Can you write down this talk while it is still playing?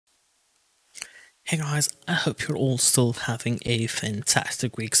Hey guys, I hope you're all still having a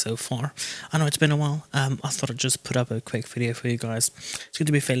fantastic week so far. I know it's been a while, I thought I'd just put up a quick video for you guys. It's going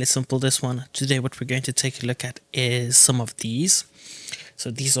to be fairly simple, this one. Today what we're going to take a look at is some of these.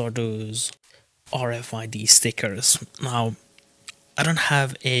 So these are those RFID stickers. Now, I don't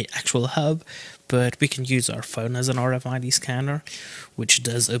have a actual hub, but we can use our phone as an RFID scanner, which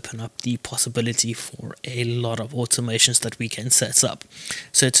does open up the possibility for a lot of automations that we can set up.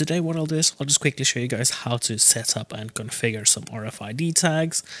 So today what I'll do is I'll just quickly show you guys how to set up and configure some RFID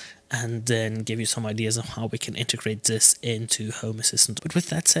tags, and then give you some ideas of how we can integrate this into Home Assistant. But with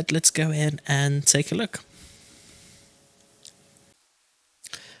that said, let's go in and take a look.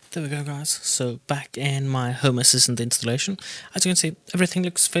 There we go guys, so back in my Home Assistant installation, as you can see, everything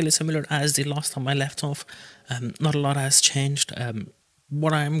looks fairly similar as the last time I left off. Not a lot has changed.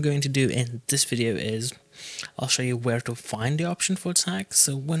 What I'm going to do in this video is I'll show you where to find the option for tags.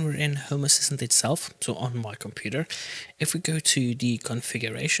 So when we're in Home Assistant itself, so on my computer, if we go to the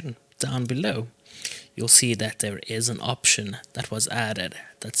configuration down below, you'll see that there is an option that was added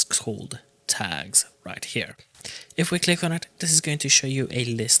that's called tags right here. If we click on it, this is going to show you a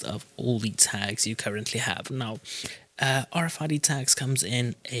list of all the tags you currently have. Now, RFID tags comes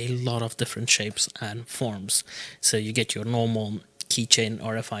in a lot of different shapes and forms. So you get your normal keychain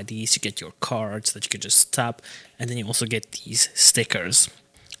RFIDs, you get your cards that you can just tap, and then you also get these stickers.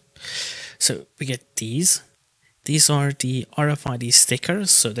 So we get these. These are the RFID stickers,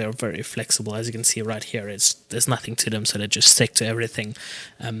 so they're very flexible. As you can see right here, there's nothing to them, so they just stick to everything.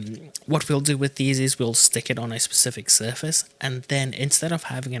 What we'll do with these is we'll stick it on a specific surface, and then instead of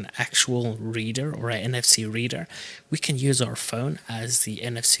having an actual reader or an NFC reader, we can use our phone as the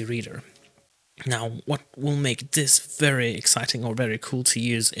NFC reader. Now, what will make this very exciting or very cool to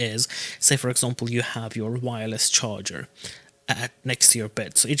use is, say for example, you have your wireless charger next to your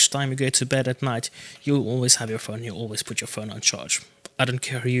bed. So each time you go to bed at night, you'll always have your phone, you always put your phone on charge. I don't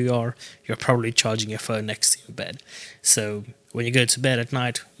care who you are, you're probably charging your phone next to your bed. So when you go to bed at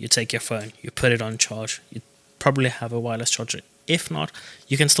night, you take your phone, you put it on charge, you probably have a wireless charger. If not,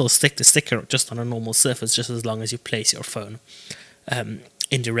 you can still stick the sticker just on a normal surface, just as long as you place your phone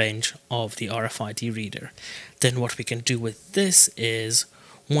in the range of the RFID reader. Then what we can do with this is,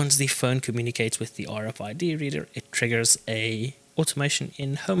 once the phone communicates with the RFID reader, it triggers a automation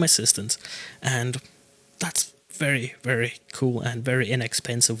in Home Assistant, and that's very, very cool and very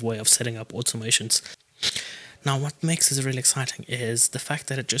inexpensive way of setting up automations. Now, what makes this really exciting is the fact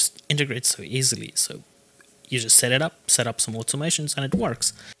that it just integrates so easily. So you just set it up, set up some automations, and it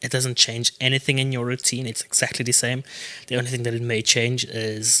works. It doesn't change anything in your routine. It's exactly the same. The only thing that it may change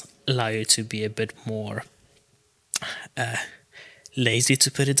is allow you to be a bit more lazy, to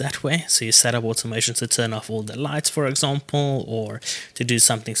put it that way. So you set up automations to turn off all the lights, for example, or to do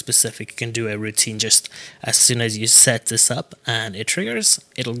something specific. You can do a routine just as soon as you set this up and it triggers,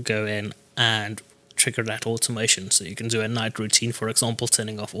 it'll go in and trigger that automation. So you can do a night routine, for example,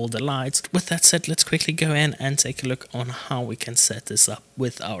 turning off all the lights. With that said, let's quickly go in and take a look on how we can set this up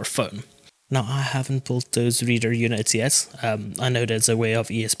with our phone. Now, I haven't built those reader units yet. I know there's a way of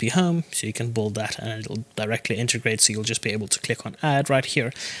ESP Home, so you can build that and it'll directly integrate, so you'll just be able to click on add right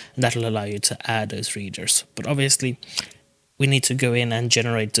here, and that'll allow you to add those readers. But obviously, we need to go in and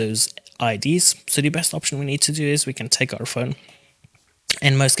generate those IDs. So the best option we need to do is we can take our phone.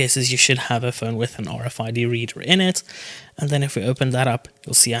 In most cases, you should have a phone with an RFID reader in it. And then if we open that up,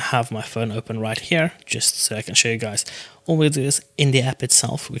 you'll see I have my phone open right here, just so I can show you guys. All we do is, in the app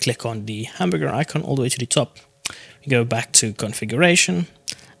itself, we click on the hamburger icon all the way to the top. We go back to configuration,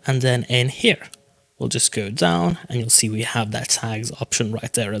 and then in here, we'll just go down, and you'll see we have that tags option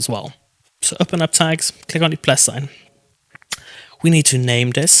right there as well. So open up tags, click on the plus sign. We need to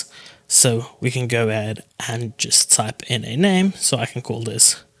name this. So we can go ahead and just type in a name. So I can call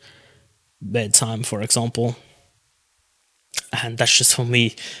this bedtime, for example. And that's just for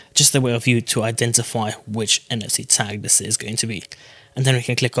me, just a way of you to identify which NFC tag this is going to be. And then we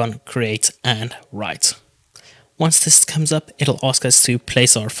can click on create and write. Once this comes up, it'll ask us to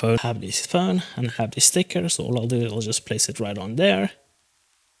place our phone. I have this phone and I have this sticker. So all I'll do is I'll just place it right on there.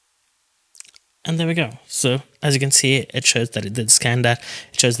 And there we go. So as you can see, it shows that it did scan that.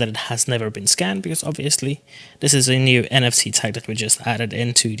 It shows that it has never been scanned, because obviously this is a new NFC tag that we just added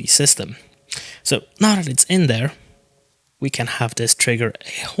into the system. So now that it's in there, we can have this trigger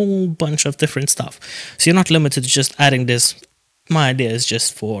a whole bunch of different stuff. So you're not limited to just adding this. My idea is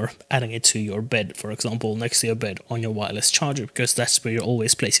just for adding it to your bed, for example, next to your bed on your wireless charger, because that's where you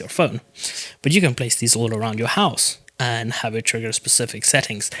always place your phone. But you can place these all around your house and have it trigger specific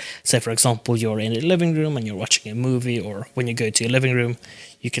settings. Say for example, you're in the living room and you're watching a movie, or when you go to your living room,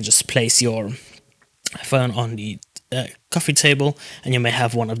 you can just place your phone on the coffee table, and you may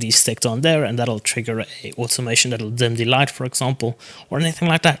have one of these sticked on there, and that'll trigger a automation that'll dim the light, for example, or anything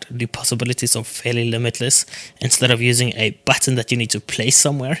like that. The possibilities are fairly limitless. Instead of using a button that you need to place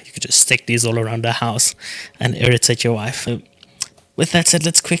somewhere, you could just stick these all around the house and irritate your wife. So with that said,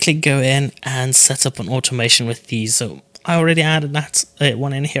 let's quickly go in and set up an automation with these. So I already added that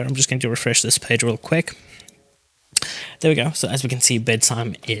one in here. I'm just going to refresh this page real quick. There we go. So as we can see,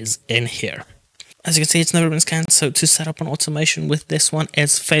 bedtime is in here. As you can see, it's never been scanned, so to set up an automation with this one,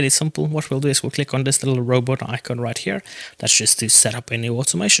 it's fairly simple. What we'll do is we'll click on this little robot icon right here. That's just to set up a new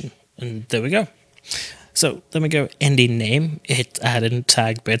automation. And there we go. So then we go in the name, hit add in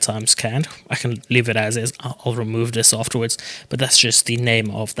tag bedtime scanned. I can leave it as is. I'll remove this afterwards, but that's just the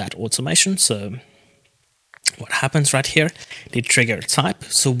name of that automation. So what happens right here, the trigger type.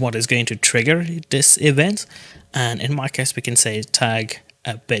 So what is going to trigger this event? And in my case, we can say tag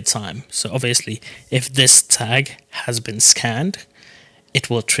at bedtime. So obviously, if this tag has been scanned,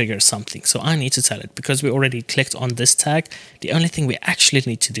 it will trigger something. So I need to tell it, because we already clicked on this tag. The only thing we actually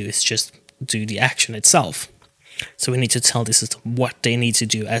need to do is just do the action itself. So we need to tell the system what they need to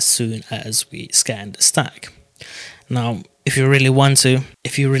do as soon as we scan this tag. Now, if you really want to,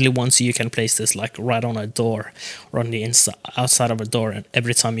 you can place this like right on a door or on the inside, outside of a door, and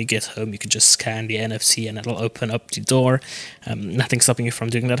every time you get home, you can just scan the NFC and it'll open up the door. Nothing stopping you from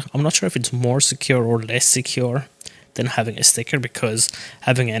doing that. I'm not sure if it's more secure or less secure than having a sticker, because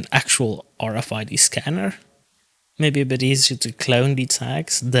having an actual RFID scanner may be a bit easier to clone the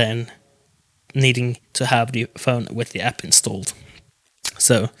tags than needing to have the phone with the app installed.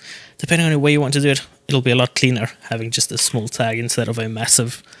 So depending on the way you want to do it, it'll be a lot cleaner having just a small tag instead of a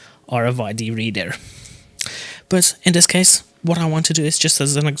massive RFID reader. But in this case, what I want to do is, just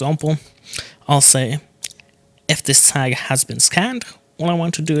as an example, I'll say if this tag has been scanned, all I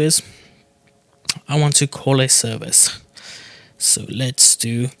want to do is I want to call a service. So let's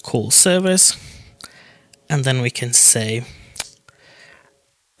do call service, and then we can say,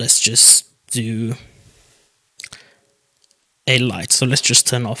 let's just do a light. So let's just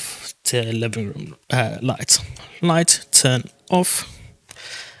turn off the living room light, turn off,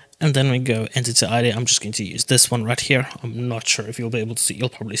 and then we go entity ID. I'm just going to use this one right here. I'm not sure if you'll be able to see. You'll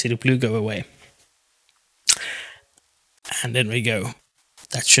probably see the blue go away, and then we go.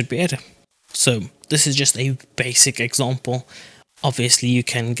 That should be it. So this is just a basic example. Obviously, you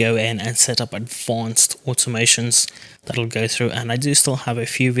can go in and set up advanced automations that'll go through, and I do still have a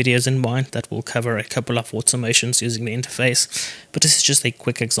few videos in mind that will cover a couple of automations using the interface, but this is just a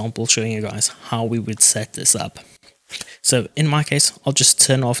quick example showing you guys how we would set this up. So in my case, I'll just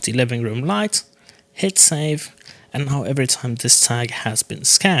turn off the living room light, hit save, and now every time this tag has been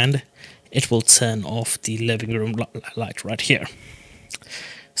scanned, it will turn off the living room light right here.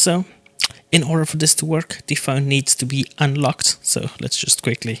 So in order for this to work, the phone needs to be unlocked. So let's just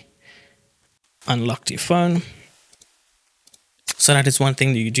quickly unlock the phone. So that is one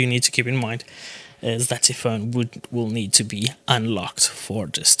thing that you do need to keep in mind, is that the phone will need to be unlocked for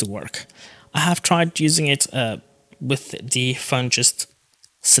this to work. I have tried using it with the phone just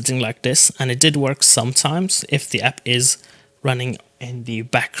sitting like this, and it did work sometimes if the app is running in the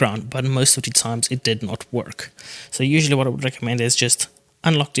background, but most of the times it did not work. So usually what I would recommend is just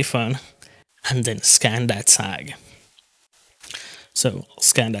unlock the phone and then scan that tag. So I'll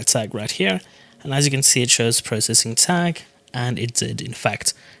scan that tag right here, and as you can see, it shows processing tag, and it did in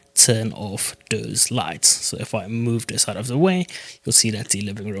fact turn off those lights. So if I move this out of the way, you'll see that the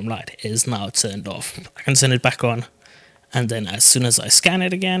living room light is now turned off. I can turn it back on, and then as soon as I scan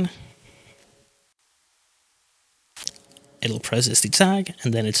it again, it'll process the tag,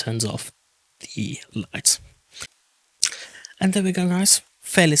 and then it turns off the lights. And there we go, guys.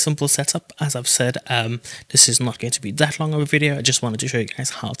 Fairly simple setup. As I've said, this is not going to be that long of a video. I just wanted to show you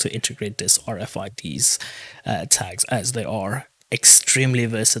guys how to integrate this RFIDs tags, as they are extremely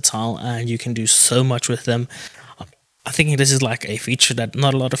versatile and you can do so much with them. I think this is like a feature that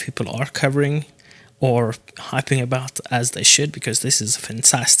not a lot of people are covering or hyping about as they should, because this is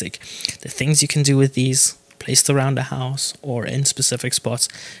fantastic. The things you can do with these placed around the house or in specific spots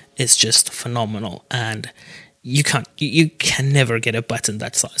is just phenomenal, and you can never get a button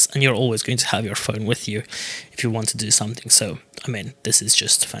that size, and you're always going to have your phone with you if you want to do something. So I mean, this is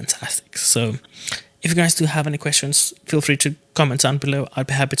just fantastic. So if you guys do have any questions, feel free to comment down below. I'd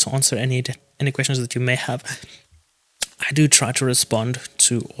be happy to answer any questions that you may have. I do try to respond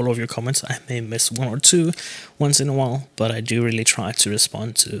to all of your comments. I may miss one or two once in a while, but I do really try to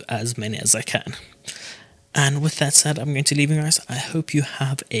respond to as many as I can. And with that said, I'm going to leave you guys. I hope you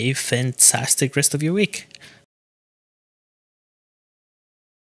have a fantastic rest of your week,